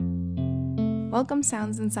Welcome,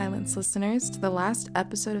 Sounds in Silence listeners, to the last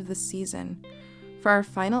episode of the season. For our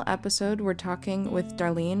final episode, we're talking with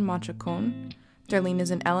Darlene Machacon. Darlene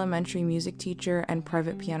is an elementary music teacher and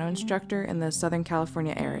private piano instructor in the Southern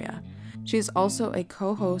California area. She is also a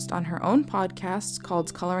co-host on her own podcast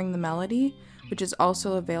called Coloring the Melody, which is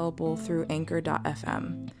also available through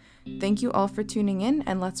anchor.fm. Thank you all for tuning in,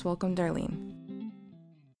 and let's welcome Darlene.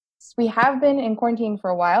 We have been in quarantine for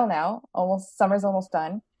a while now. Summer's almost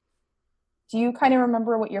done. Do you kind of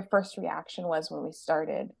remember what your first reaction was when we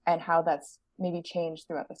started and how that's maybe changed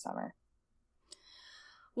throughout the summer?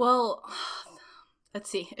 Well, let's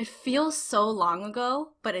see. It feels so long ago,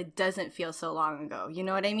 but it doesn't feel so long ago. You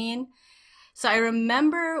know what I mean? So I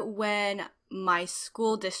remember when my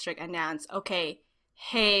school district announced, okay,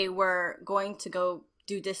 hey, we're going to go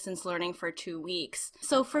do distance learning for 2 weeks.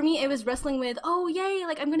 So for me, it was wrestling with, oh, yay,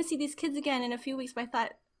 like I'm going to see these kids again in a few weeks. But I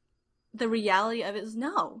thought the reality of it is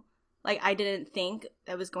no. Like, I didn't think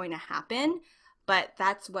that was going to happen, but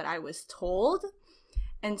that's what I was told.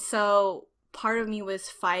 And so part of me was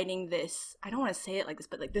fighting this, I don't want to say it like this,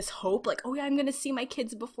 but like this hope, like, oh yeah, I'm going to see my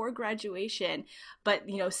kids before graduation. But,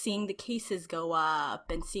 you know, seeing the cases go up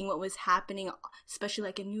and seeing what was happening, especially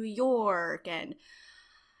like in New York. And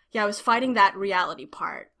yeah, I was fighting that reality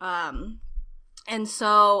part. And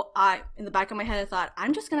so in the back of my head, I thought,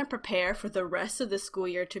 I'm just going to prepare for the rest of the school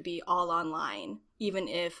year to be all online, even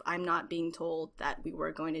if I'm not being told that we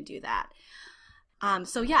were going to do that.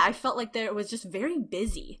 So yeah, I felt like there was just very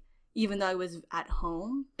busy, even though I was at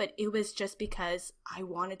home, but it was just because I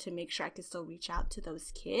wanted to make sure I could still reach out to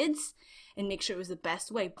those kids and make sure it was the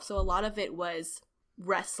best way. So a lot of it was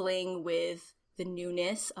wrestling with the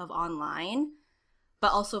newness of online,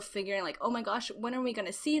 but also figuring like, oh my gosh, when are we going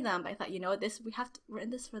to see them? But I thought, you know, we're in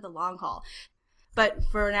this for the long haul. But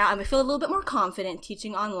for now, I feel a little bit more confident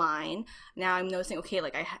teaching online. Now I'm noticing, okay,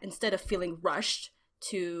 like instead of feeling rushed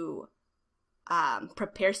to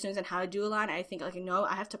prepare students on how to do online, I think like, no,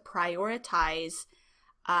 I have to prioritize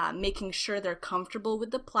making sure they're comfortable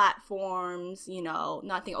with the platforms, you know,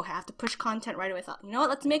 not think, okay, I have to push content right away. I thought, you know what,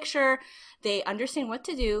 let's make sure they understand what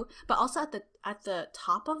to do. But also at the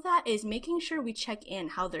top of that is making sure we check in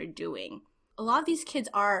how they're doing. A lot of these kids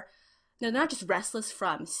they're not just restless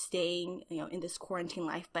from staying, you know, in this quarantine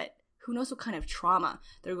life, but who knows what kind of trauma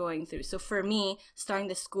they're going through. So for me, starting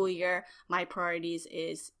the school year, my priorities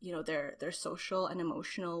is, you know, their social and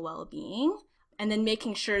emotional well-being, and then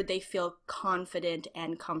making sure they feel confident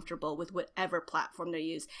and comfortable with whatever platform they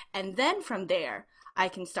use. And then from there, I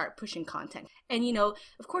can start pushing content. And, you know,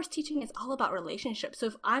 of course, teaching is all about relationships. So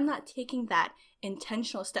if I'm not taking that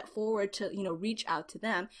intentional step forward to, you know, reach out to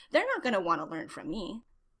them, they're not going to want to learn from me.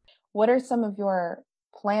 What are some of your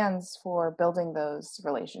plans for building those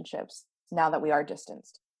relationships now that we are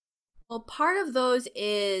distanced? Well, part of those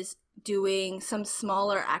is doing some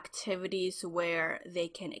smaller activities where they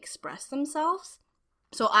can express themselves.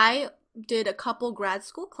 So I did a couple grad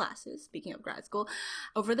school classes, speaking of grad school,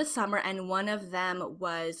 over the summer, and one of them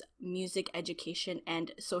was music education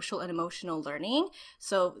and social and emotional learning.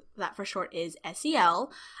 So that for short is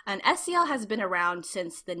SEL. And SEL has been around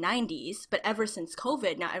since the 90s, but ever since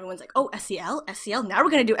COVID, now everyone's like, oh, SEL, now we're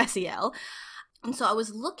going to do SEL. And so I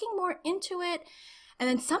was looking more into it, and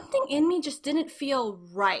then something in me just didn't feel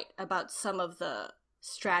right about some of the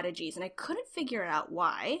strategies, and I couldn't figure out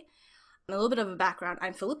why. A little bit of a background,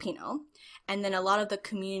 I'm Filipino, and then a lot of the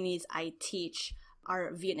communities I teach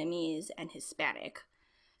are Vietnamese and Hispanic.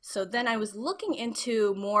 So then I was looking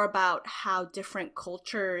into more about how different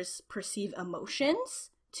cultures perceive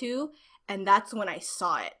emotions too, and that's when I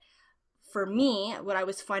saw it. For me, what I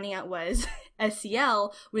was finding out was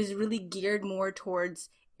SEL was really geared more towards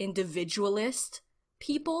individualist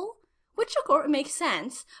people, which of course makes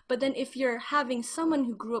sense. But then if you're having someone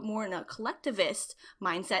who grew up more in a collectivist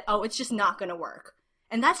mindset, oh, it's just not going to work.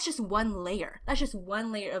 And that's just one layer. That's just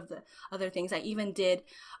one layer of the other things. I even did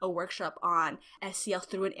a workshop on SEL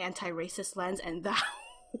through an anti-racist lens, and that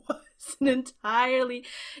was an entirely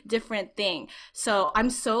different thing. So I'm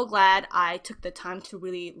so glad I took the time to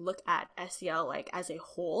really look at SEL like as a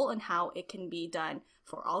whole and how it can be done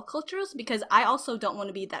for all cultures, because I also don't want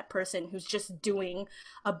to be that person who's just doing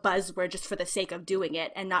a buzzword just for the sake of doing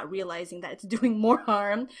it and not realizing that it's doing more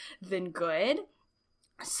harm than good.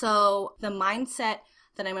 So the mindset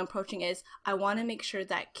that I'm approaching is I want to make sure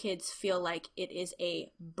that kids feel like it is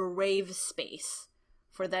a brave space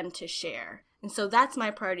for them to share. And so that's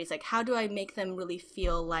my priority. Is like, how do I make them really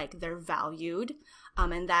feel like they're valued?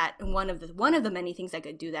 And that one of the many things I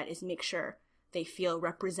could do that is make sure they feel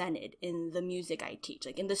represented in the music I teach.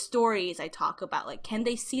 Like in the stories I talk about, like, can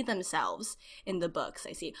they see themselves in the books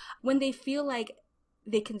I see? When they feel like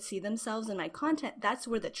they can see themselves in my content, that's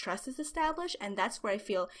where the trust is established, and that's where I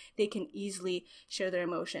feel they can easily share their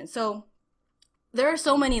emotions. So there are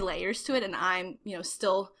so many layers to it, and I'm,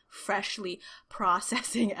 still freshly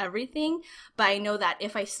processing everything. But I know that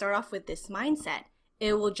if I start off with this mindset,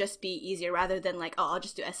 it will just be easier rather than like, oh, I'll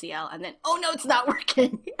just do SEL and then, oh no, it's not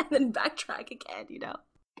working, and then backtrack again.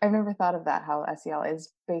 I've never thought of that, how SEL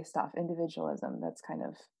is based off individualism. That's kind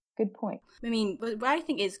of good point. I mean, what I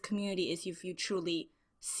think is community is if you truly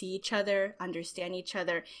see each other, understand each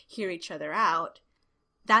other, hear each other out,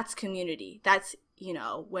 that's community. That's,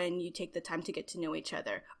 when you take the time to get to know each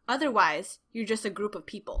other. Otherwise, you're just a group of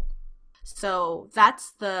people. So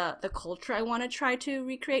that's the culture I want to try to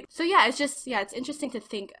recreate. So yeah, it's interesting to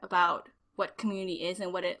think about what community is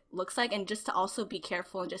and what it looks like, and just to also be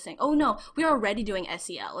careful and just saying, oh no, we're already doing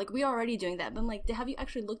SEL. Like, we're already doing that. But I'm like, have you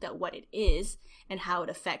actually looked at what it is and how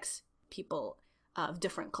it affects people of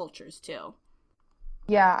different cultures too?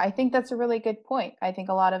 Yeah, I think that's a really good point. I think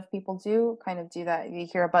a lot of people do kind of do that. You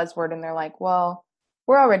hear a buzzword and they're like, well,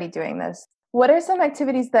 we're already doing this. What are some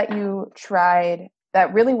activities that you tried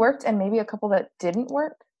that really worked and maybe a couple that didn't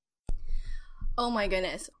work? Oh my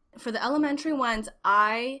goodness. For the elementary ones,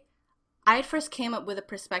 I first came up with a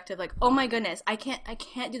perspective like, oh my goodness, I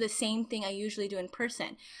can't do the same thing I usually do in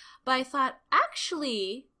person. But I thought,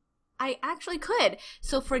 I actually could.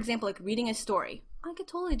 So for example, like reading a story, I could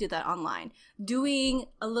totally do that online. Doing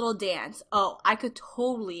a little dance, oh, I could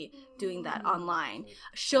totally doing that online.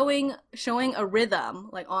 Showing a rhythm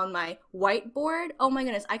like on my whiteboard, oh my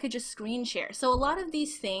goodness, I could just screen share. So a lot of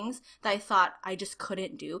these things that I thought I just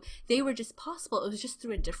couldn't do, they were just possible. It was just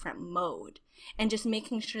through a different mode. And just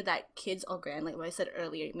making sure that kids, like what I said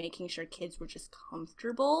earlier, making sure kids were just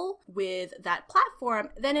comfortable with that platform,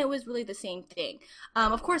 then it was really the same thing.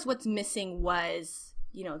 Of course, what's missing was,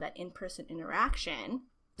 that in-person interaction.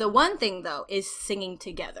 The one thing, though, is singing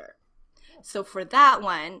together. So for that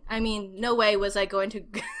one, I mean, no way was I going to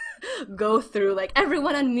go through, like,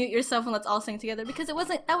 everyone unmute yourself and let's all sing together, because that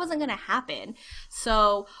wasn't going to happen.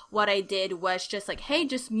 So what I did was just like, hey,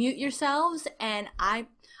 just mute yourselves, and I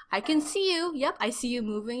can see you. Yep, I see you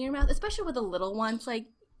moving your mouth, especially with the little ones. Like,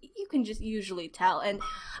 you can just usually tell. And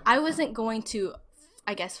I wasn't going to,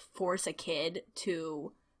 I guess, force a kid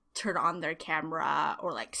to turn on their camera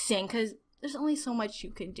or like sing, because there's only so much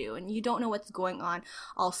you can do and you don't know what's going on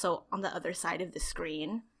also on the other side of the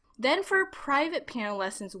screen. Then for private piano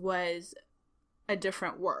lessons was a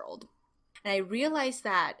different world. And I realized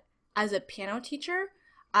that as a piano teacher,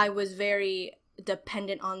 I was very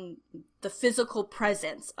dependent on the physical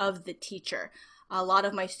presence of the teacher. A lot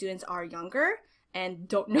of my students are younger and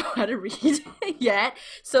don't know how to read yet,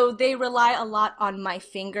 so they rely a lot on my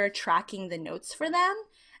finger tracking the notes for them.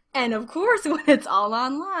 And of course, when it's all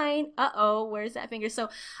online, where's that finger? So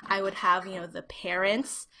I would have, the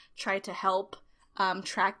parents try to help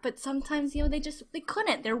track, but sometimes, they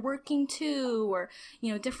couldn't. They're working too, or,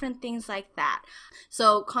 different things like that.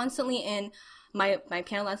 So constantly in my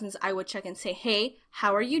piano lessons, I would check and say, hey,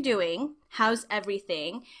 how are you doing? How's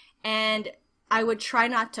everything? And I would try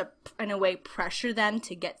not to, in a way, pressure them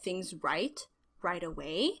to get things right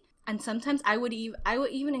away. And sometimes I would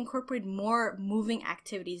even incorporate more moving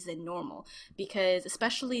activities than normal, because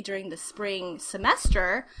especially during the spring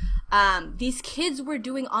semester, these kids were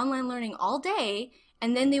doing online learning all day,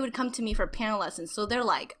 and then they would come to me for piano lessons. So they're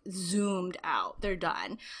like zoomed out, they're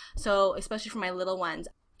done. So especially for my little ones,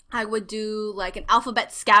 I would do like an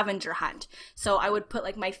alphabet scavenger hunt. So I would put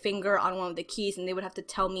like my finger on one of the keys, and they would have to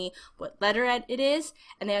tell me what letter it is,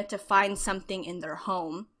 and they had to find something in their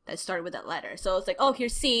home that started with that letter. So it's like, oh,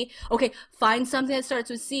 here's C. Okay, find something that starts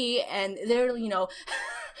with C, and they're,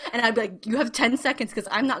 and I'd be like, you have 10 seconds because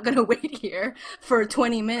I'm not going to wait here for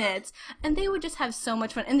 20 minutes. And they would just have so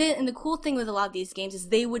much fun. And the cool thing with a lot of these games is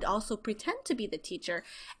they would also pretend to be the teacher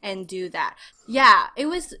and do that. Yeah, I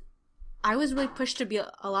was really pushed to be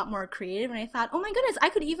a lot more creative, and I thought, oh my goodness, I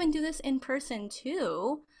could even do this in person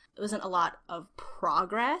too. There wasn't a lot of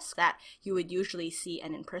progress that you would usually see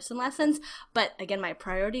in in-person lessons. But again, my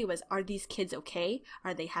priority was, are these kids okay?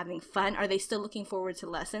 Are they having fun? Are they still looking forward to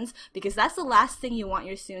lessons? Because that's the last thing you want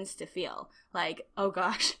your students to feel. Like, oh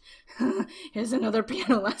gosh, here's another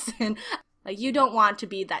piano lesson. Like, you don't want to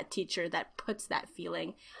be that teacher that puts that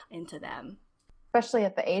feeling into them. Especially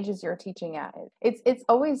at the ages you're teaching at. It's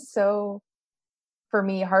always so, for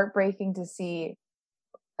me, heartbreaking to see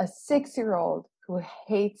a 6-year-old who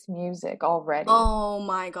hates music already. Oh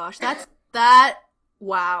my gosh,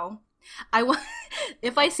 wow.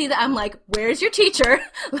 If I see that, I'm like, where's your teacher?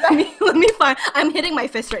 Let me find. I'm hitting my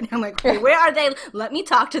fist right now. I'm like, where are they? Let me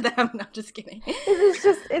talk to them. No, I'm just kidding.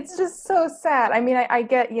 It's just so sad. I mean, I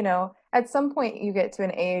get, at some point you get to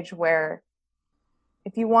an age where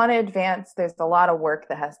if you want to advance, there's a lot of work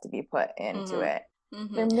that has to be put into Mm-hmm. it.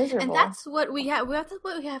 Mm-hmm. They're miserable. And that's what we have. That's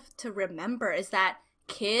what we have to remember is that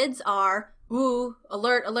kids are, ooh,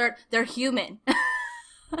 alert, alert. They're human.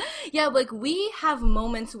 Yeah, like we have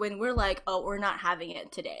moments when we're like, oh, we're not having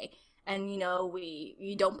it today. And,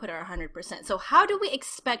 we don't put our 100%. So how do we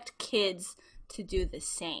expect kids to do the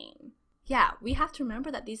same? Yeah, we have to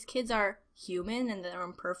remember that these kids are human and they're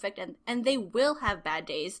imperfect and they will have bad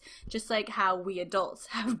days, just like how we adults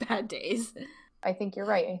have bad days. I think you're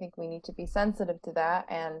right. I think we need to be sensitive to that.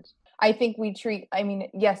 And I think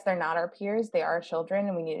yes, they're not our peers. They are children.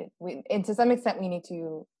 And and to some extent, we need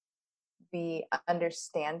to be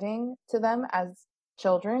understanding to them as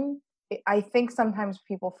children. I think sometimes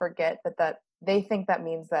people forget that they think that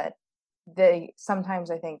means that they sometimes,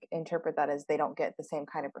 I think, interpret that as they don't get the same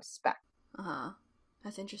kind of respect. Uh-huh.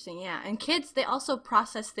 That's interesting, yeah. And kids, they also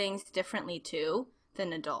process things differently too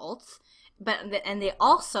than adults. And they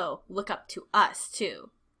also look up to us too.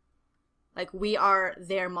 Like we are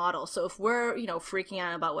their model. So if we're, freaking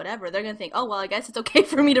out about whatever, they're going to think, oh, well, I guess it's okay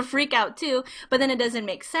for me to freak out too. But then it doesn't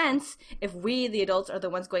make sense if we, the adults, are the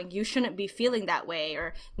ones going, you shouldn't be feeling that way,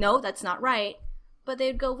 or no, that's not right. But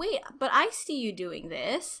they'd go, wait, but I see you doing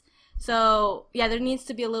this. So yeah, there needs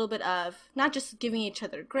to be a little bit of not just giving each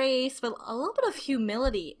other grace, but a little bit of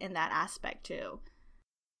humility in that aspect too.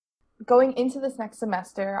 Going into this next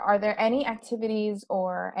semester, are there any activities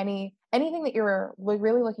or anything that you're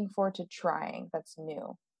really looking forward to trying that's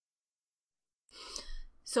new?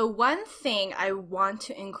 So one thing I want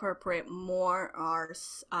to incorporate more are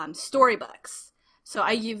storybooks. So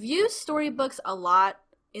I've used storybooks a lot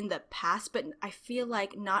in the past, but I feel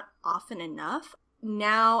like not often enough.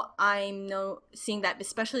 Now I'm seeing that,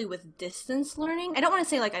 especially with distance learning. I don't want to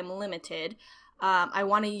say like I'm limited. I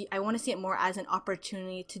want to see it more as an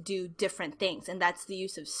opportunity to do different things, and that's the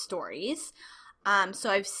use of stories. So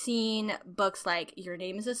I've seen books like Your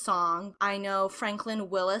Name is a Song. I know Franklin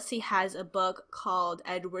Willis, he has a book called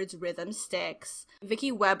Edward's Rhythm Sticks.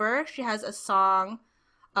 Vicky Weber, she has a song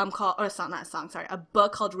a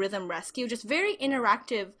book called Rhythm Rescue. Just very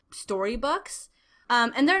interactive storybooks.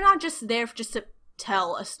 And they're not just there just to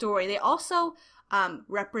tell a story. They also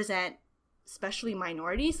represent especially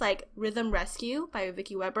minorities, like Rhythm Rescue by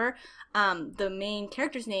Vicky Weber. The main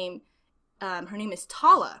character's name, her name is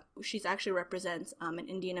Tala. She's actually represents an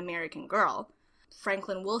Indian American girl.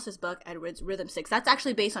 Franklin Willis's book, Edward's Rhythm Sticks, that's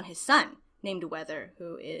actually based on his son, named Weather,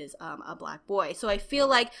 who is a black boy. So I feel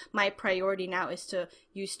like my priority now is to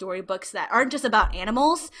use storybooks that aren't just about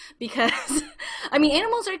animals, because,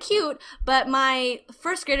 animals are cute, but my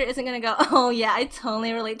first grader isn't going to go, oh yeah, I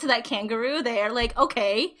totally relate to that kangaroo there. Like,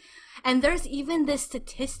 okay. And there's even this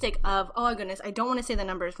statistic of, oh my goodness, I don't want to say the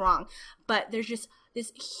numbers wrong, but there's just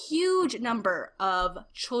this huge number of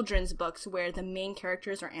children's books where the main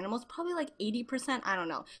characters are animals, probably like 80%, I don't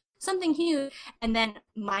know, something huge. And then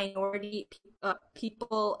minority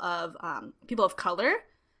people of color,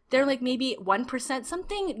 they're like maybe 1%,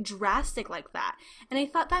 something drastic like that. And I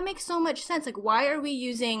thought that makes so much sense. Like, why are we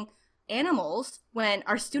using animals when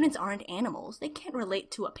our students aren't animals? They can't relate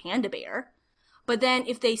to a panda bear. But then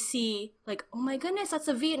if they see, like, oh my goodness, that's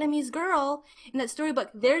a Vietnamese girl in that storybook,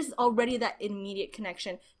 there's already that immediate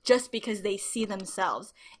connection just because they see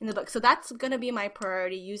themselves in the book. So that's going to be my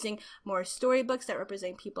priority, using more storybooks that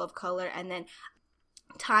represent people of color, and then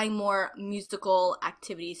tying more musical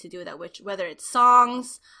activities to do with that, whether it's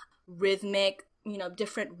songs, rhythmic,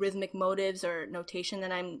 different rhythmic motives or notation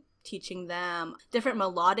that I'm teaching them, different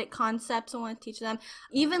melodic concepts I want to teach them,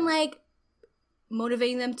 even like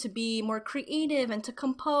motivating them to be more creative and to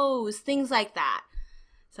compose, things like that.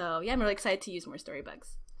 So yeah, I'm really excited to use more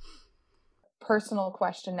storybooks. Personal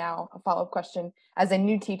question now, a follow-up question. As a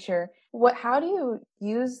new teacher, how do you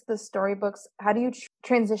use the storybooks? How do you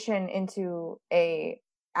transition into a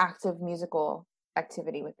active musical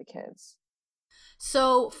activity with the kids?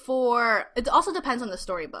 So it also depends on the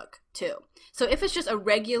storybook too. So if it's just a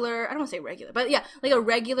regular, I don't want to say regular, but yeah, like a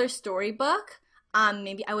regular storybook,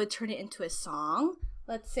 maybe I would turn it into a song.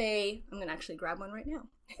 Let's say, I'm going to actually grab one right now.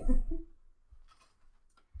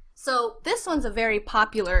 So this one's a very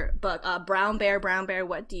popular book, Brown Bear,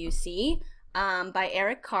 What Do You See? By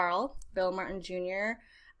Eric Carle, Bill Martin Jr.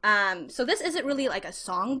 So this isn't really like a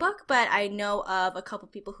song book, but I know of a couple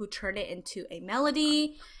people who turn it into a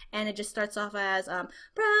melody. And it just starts off as,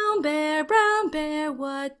 brown bear,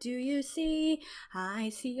 what do you see? I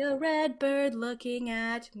see a red bird looking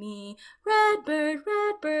at me. Red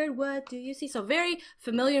bird, what do you see? So very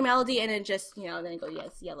familiar melody, and it just, then it goes,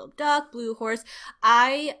 yes, yellow duck, blue horse.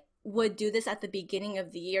 I would do this at the beginning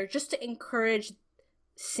of the year just to encourage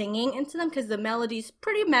singing into them, because the melody's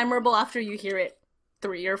pretty memorable after you hear it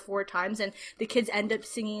 3 or 4 times, and the kids end up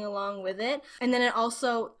singing along with it. And then it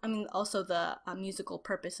also, also the musical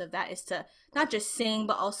purpose of that is to not just sing,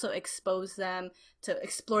 but also expose them to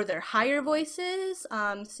explore their higher voices,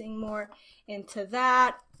 sing more into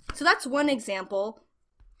that. So that's one example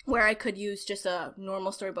where I could use just a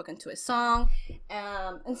normal storybook into a song.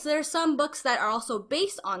 And so there's some books that are also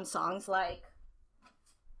based on songs, like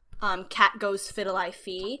Cat Goes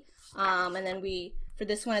Fiddle-I-Fee. And then for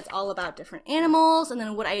this one, it's all about different animals. And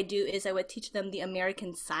then what I do is I would teach them the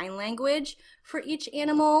American Sign Language for each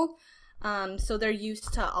animal. So they're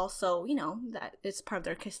used to also, that it's part of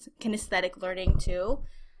their kinesthetic learning too.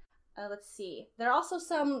 Let's see. There are also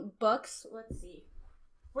some books. Let's see.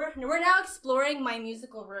 We're now exploring my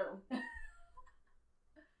musical room.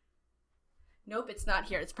 Nope, it's not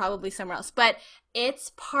here. It's probably somewhere else. But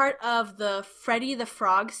it's part of the Freddie the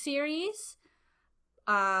Frog series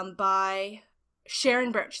by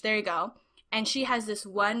Sharon Birch. There you go. And she has this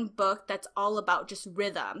one book that's all about just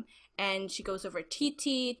rhythm. And she goes over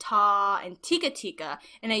Titi, Ta, and Tika Tika.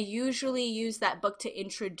 And I usually use that book to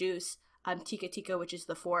introduce Tika Tika, which is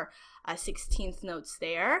the 4/16 notes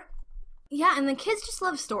there. Yeah, and the kids just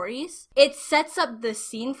love stories. It sets up the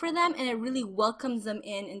scene for them, and it really welcomes them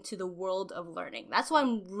into the world of learning. That's why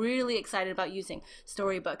I'm really excited about using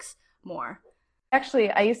storybooks more.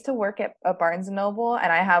 Actually, I used to work at a Barnes & Noble, and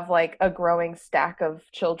I have like a growing stack of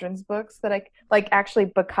children's books that I like, actually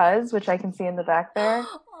Because, which I can see in the back there.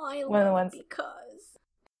 Oh, I love Because.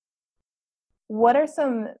 What are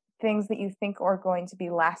some things that you think are going to be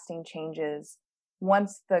lasting changes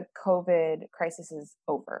once the COVID crisis is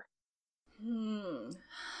over?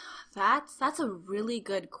 That's a really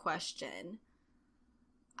good question.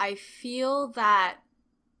 I feel that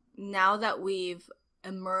now that we've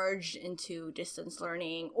emerged into distance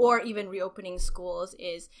learning or even reopening schools,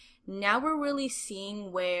 is now we're really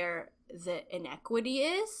seeing where the inequity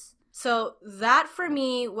is. So that for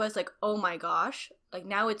me was like, oh my gosh, like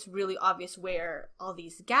now it's really obvious where all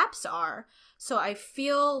these gaps are. So I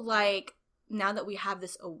feel like now that we have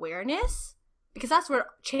this awareness, because that's where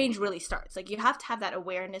change really starts. Like you have to have that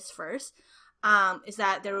awareness first, is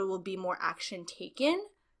that there will be more action taken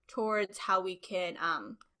towards how we can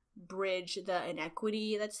bridge the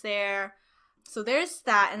inequity that's there. So there's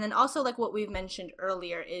that. And then also like what we've mentioned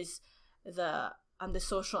earlier is the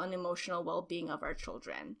social and emotional well-being of our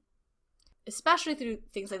children, especially through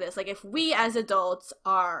things like this. Like if we as adults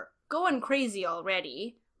are going crazy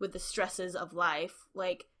already with the stresses of life,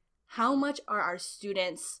 like how much are our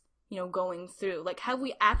students going through? Like, have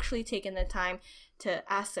we actually taken the time to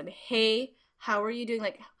ask them, hey, how are you doing?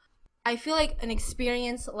 Like, I feel like an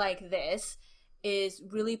experience like this is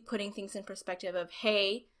really putting things in perspective of,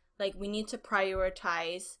 hey, like we need to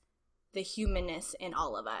prioritize the humanness in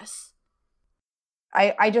all of us.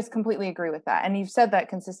 I just completely agree with that. And you've said that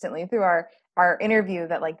consistently through our interview,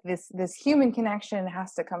 that like this human connection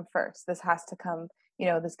has to come first. This has to come,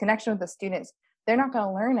 this connection with the students. They're not going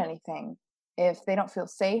to learn anything if they don't feel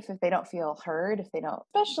safe, if they don't feel heard, if they don't,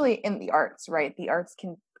 especially in the arts, right? The arts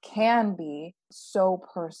can be so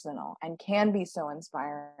personal and can be so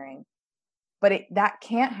inspiring, but that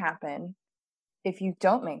can't happen if you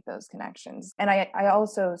don't make those connections. And I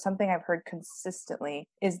also, something I've heard consistently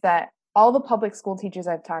is that all the public school teachers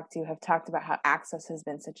I've talked to have talked about how access has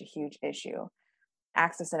been such a huge issue,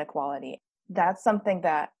 access inequality. That's something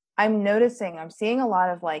that I'm noticing. I'm seeing a lot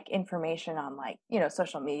of like information on like,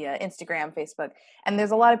 social media, Instagram, Facebook. And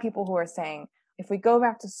there's a lot of people who are saying, if we go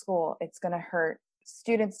back to school, it's going to hurt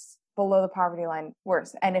students below the poverty line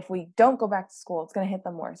worse. And if we don't go back to school, it's going to hit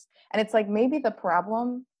them worse. And it's like, maybe the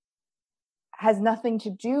problem has nothing to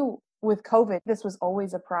do with COVID. This was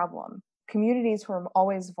always a problem. Communities who are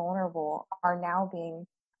always vulnerable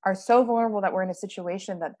are so vulnerable that we're in a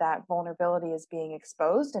situation that vulnerability is being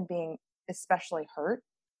exposed and being especially hurt.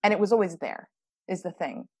 And it was always there, is the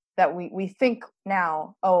thing that we think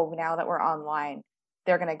now, now that we're online,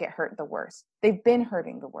 they're going to get hurt the worst. They've been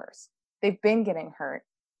hurting the worst. They've been getting hurt.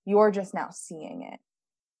 You're just now seeing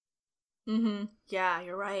it. Mm-hmm. Yeah,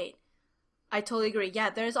 you're right. I totally agree. Yeah,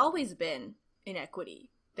 there's always been inequity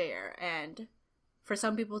there. And for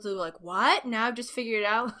some people to be like, what? Now I've just figured it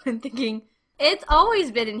out. I'm thinking, it's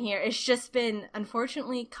always been in here. It's just been,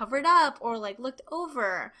 unfortunately, covered up or like looked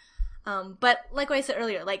over. But like what I said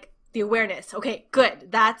earlier, like the awareness, okay,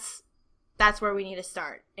 good. That's where we need to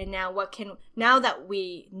start. And now now that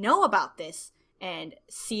we know about this and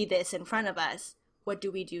see this in front of us, what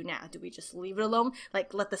do we do now? Do we just leave it alone?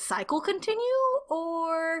 Like let the cycle continue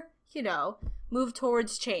or, move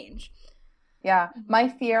towards change? Yeah. My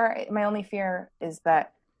only fear is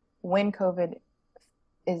that when COVID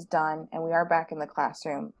is done and we are back in the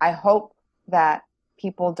classroom, I hope that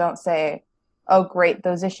people don't say, oh, great,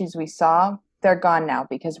 those issues we saw, they're gone now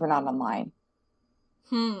because we're not online.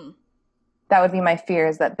 That would be my fear,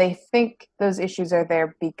 is that they think those issues are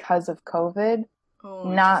there because of COVID,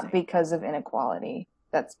 not because of inequality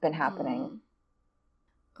that's been happening.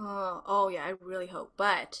 Oh, yeah, I really hope.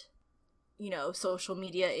 But, social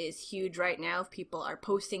media is huge right now. People are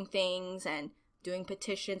posting things and doing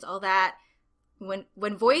petitions, all that. When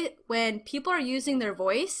people are using their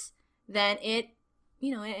voice, then it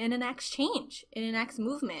enacts change. It enacts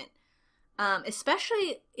movement.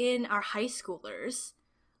 Especially in our high schoolers.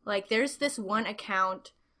 Like, there's this one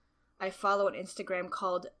account I follow on Instagram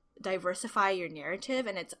called Diversify Your Narrative,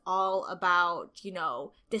 and it's all about,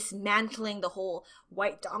 dismantling the whole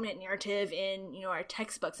white dominant narrative in, our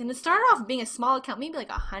textbooks. And it started off being a small account, maybe like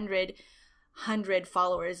 100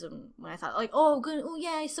 followers, and when I thought, like, oh, good, oh,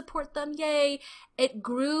 yay, support them, yay, it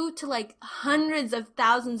grew to like hundreds of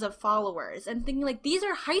thousands of followers, and thinking, like, these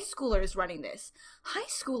are high schoolers running this. High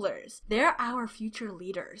schoolers, they're our future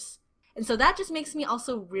leaders. And so that just makes me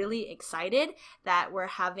also really excited that we're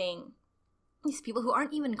having these people who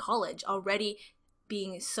aren't even in college already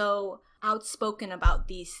being so outspoken about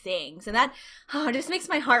these things. And that just makes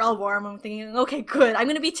my heart all warm. I'm thinking, okay, good, I'm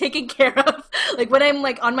going to be taken care of. Like, when I'm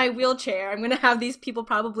like on my wheelchair, I'm going to have these people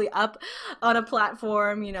probably up on a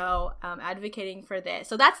platform, advocating for this.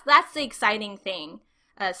 So that's the exciting thing,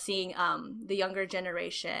 seeing the younger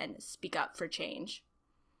generation speak up for change.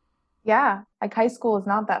 Yeah, like high school is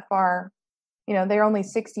not that far. They're only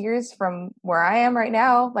 6 years from where I am right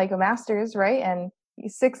now, like a master's, right? And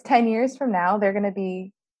 10 years from now, they're going to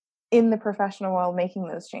be in the professional world making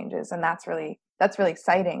those changes. And that's really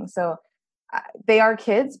exciting. So they are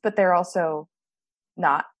kids, but they're also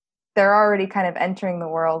not. They're already kind of entering the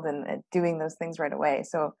world and doing those things right away.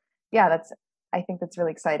 So yeah, I think that's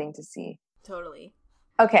really exciting to see. Totally.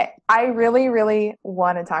 Okay, I really, really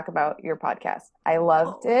want to talk about your podcast. I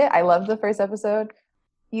loved it. I loved the first episode.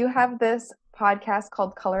 You have this podcast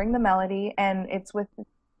called Coloring the Melody, and it's with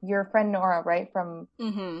your friend Nora, right? You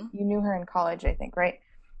knew her in college, I think, right?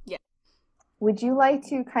 Yeah. Would you like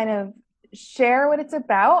to kind of share what it's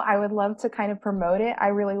about? I would love to kind of promote it. I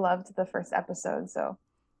really loved the first episode, so.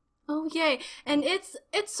 Oh, yay. And it's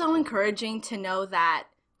so encouraging to know that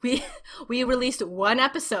we released one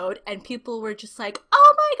episode and people were just like,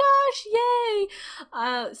 oh my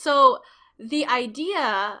gosh, yay. So the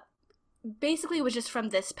idea basically was just from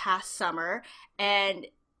this past summer, and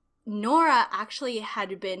Nora actually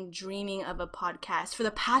had been dreaming of a podcast for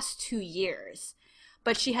the past 2 years,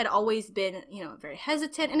 but she had always been, very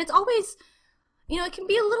hesitant, and it's always, it can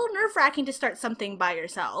be a little nerve-wracking to start something by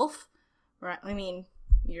yourself, right? I mean,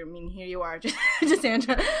 here you are, just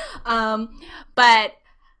Sandra. But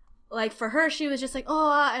like, for her, she was just like, oh,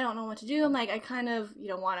 I don't know what to do. I'm like, I kind of,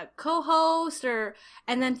 want to co-host,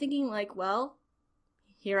 and then thinking like, well,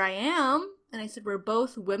 here I am. And I said, we're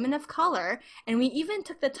both women of color. And we even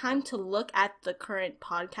took the time to look at the current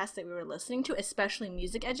podcast that we were listening to, especially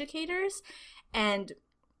music educators. And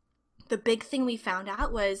the big thing we found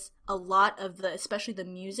out was a lot of especially the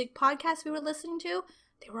music podcasts we were listening to,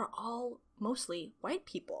 they were all mostly white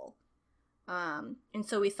people. And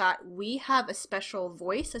so we thought, we have a special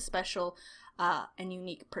voice, a special and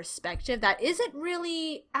unique perspective that isn't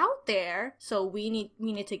really out there. So we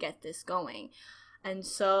need to get this going. And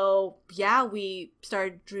so, yeah, we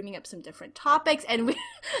started dreaming up some different topics, and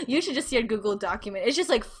you should just see our Google document. It's just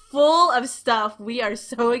like full of stuff we are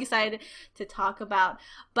so excited to talk about.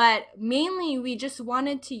 But mainly, we just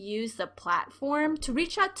wanted to use the platform to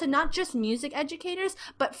reach out to not just music educators,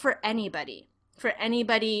 but for anybody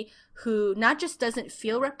who not just doesn't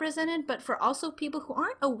feel represented, but for also people who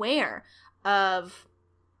aren't aware of,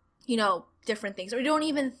 different things, or don't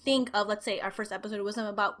even think of, let's say our first episode was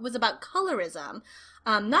about colorism.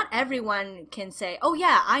 Not everyone can say, oh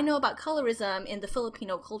yeah, I know about colorism in the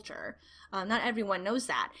Filipino culture. Not everyone knows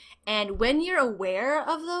that. And when you're aware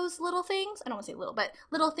of those little things, I don't want to say little, but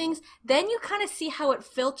little things, then you kind of see how it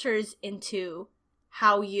filters into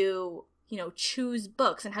how you choose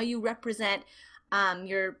books and how you represent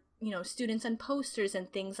your students and posters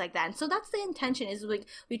and things like that. And so that's the intention, is like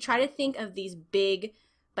we try to think of these big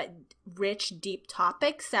but rich, deep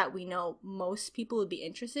topics that we know most people would be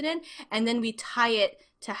interested in, and then we tie it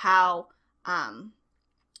to how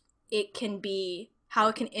it can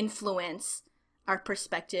influence our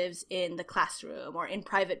perspectives in the classroom or in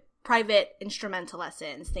private instrumental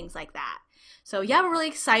lessons, things like that. So yeah, we're really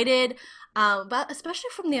excited, but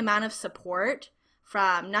especially from the amount of support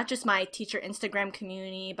from not just my teacher Instagram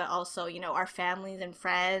community, but also our families and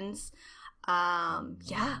friends.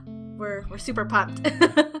 Yeah, we're super pumped.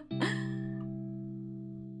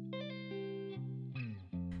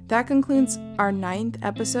 That concludes our 9th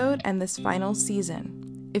episode and this final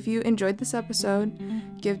season. If you enjoyed this episode,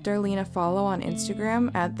 give Darlene a follow on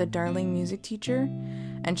Instagram at The Darling Music Teacher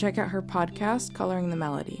and check out her podcast, Coloring the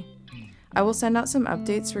Melody. I will send out some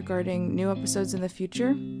updates regarding new episodes in the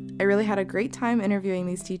future. I really had a great time interviewing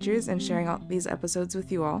these teachers and sharing all these episodes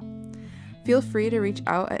with you all. Feel free to reach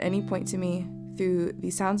out at any point to me through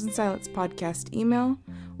the Sounds in Silence podcast email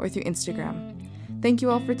or through Instagram. Thank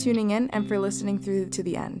you all for tuning in and for listening through to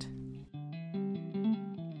the end.